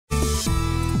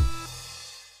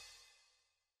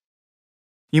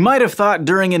You might have thought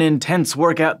during an intense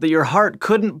workout that your heart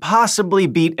couldn't possibly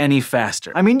beat any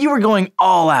faster. I mean, you were going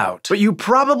all out, but you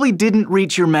probably didn't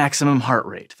reach your maximum heart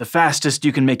rate, the fastest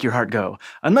you can make your heart go,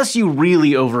 unless you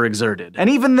really overexerted. And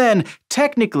even then,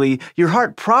 technically, your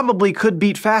heart probably could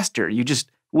beat faster, you just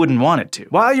wouldn't want it to.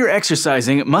 While you're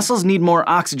exercising, muscles need more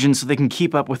oxygen so they can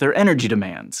keep up with their energy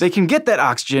demands. They can get that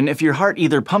oxygen if your heart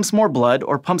either pumps more blood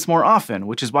or pumps more often,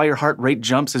 which is why your heart rate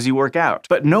jumps as you work out.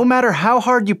 But no matter how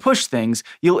hard you push things,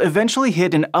 you'll eventually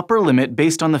hit an upper limit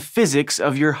based on the physics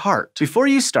of your heart. Before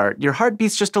you start, your heart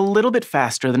beats just a little bit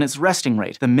faster than its resting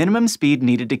rate, the minimum speed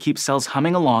needed to keep cells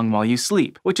humming along while you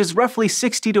sleep, which is roughly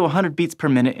 60 to 100 beats per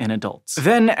minute in adults.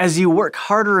 Then, as you work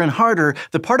harder and harder,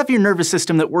 the part of your nervous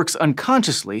system that works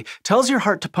unconsciously tells your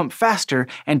heart to pump faster,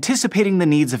 anticipating the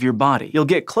needs of your body. You'll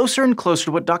get closer and closer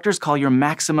to what doctors call your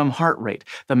maximum heart rate,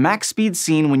 the max speed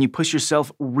seen when you push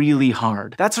yourself really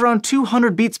hard. That's around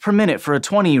 200 beats per minute for a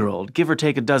 20-year-old, give or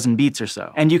take a dozen beats or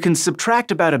so. And you can subtract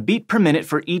about a beat per minute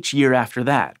for each year after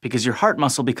that, because your heart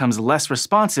muscle becomes less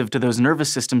responsive to those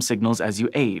nervous system signals as you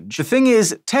age. The thing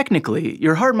is, technically,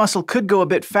 your heart muscle could go a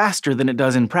bit faster than it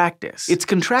does in practice. Its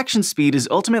contraction speed is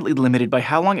ultimately limited by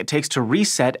how long it takes to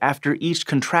reset after each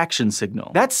contraction signal.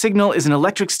 That signal is an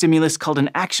electric stimulus called an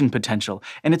action potential,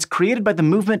 and it's created by the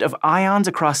movement of ions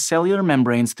across cellular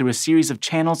membranes through a series of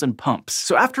channels and pumps.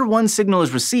 So after one signal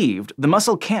is received, the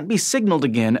muscle can't be signaled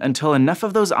again until enough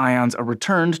of those ions are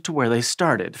returned to where they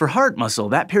started. For heart muscle,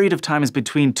 that period of time is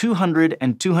between 200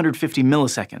 and 250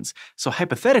 milliseconds, so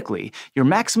hypothetically, your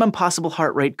maximum possible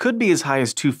heart rate could be as high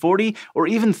as 240 or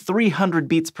even 300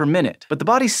 beats per minute. But the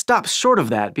body stops short of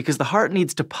that because the heart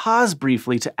needs to pause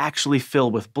briefly to actually fill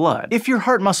with blood. If your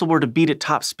heart muscle were to beat at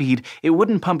top speed, it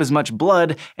wouldn't pump as much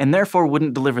blood and therefore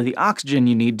wouldn't deliver the oxygen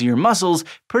you need to your muscles,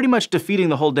 pretty much defeating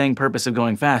the whole dang purpose of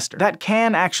going faster. That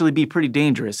can actually be pretty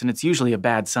dangerous, and it's usually a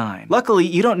bad sign. Luckily,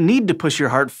 you don't need to push your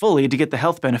heart fully to get the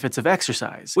health benefits of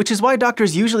exercise, which is why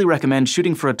doctors usually recommend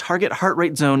shooting for a target heart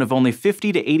rate zone of only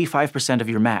 50 to 85% of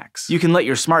your max. You can let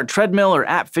your smart treadmill or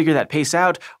app figure that pace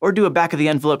out, or do a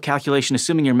back-of-the-envelope calculation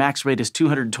assuming your max rate is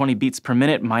 220 beats per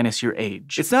minute minus your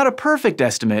age. It's not a perfect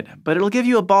estimate, but it'll give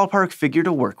you a ballpark figure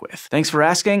to work with. Thanks for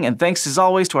asking, and thanks as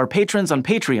always to our patrons on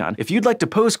Patreon. If you'd like to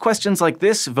pose questions like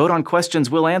this, vote on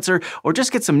questions we'll answer, or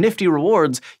just get some nifty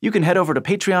rewards, you can head over to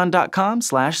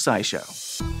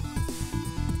patreon.com/SciShow.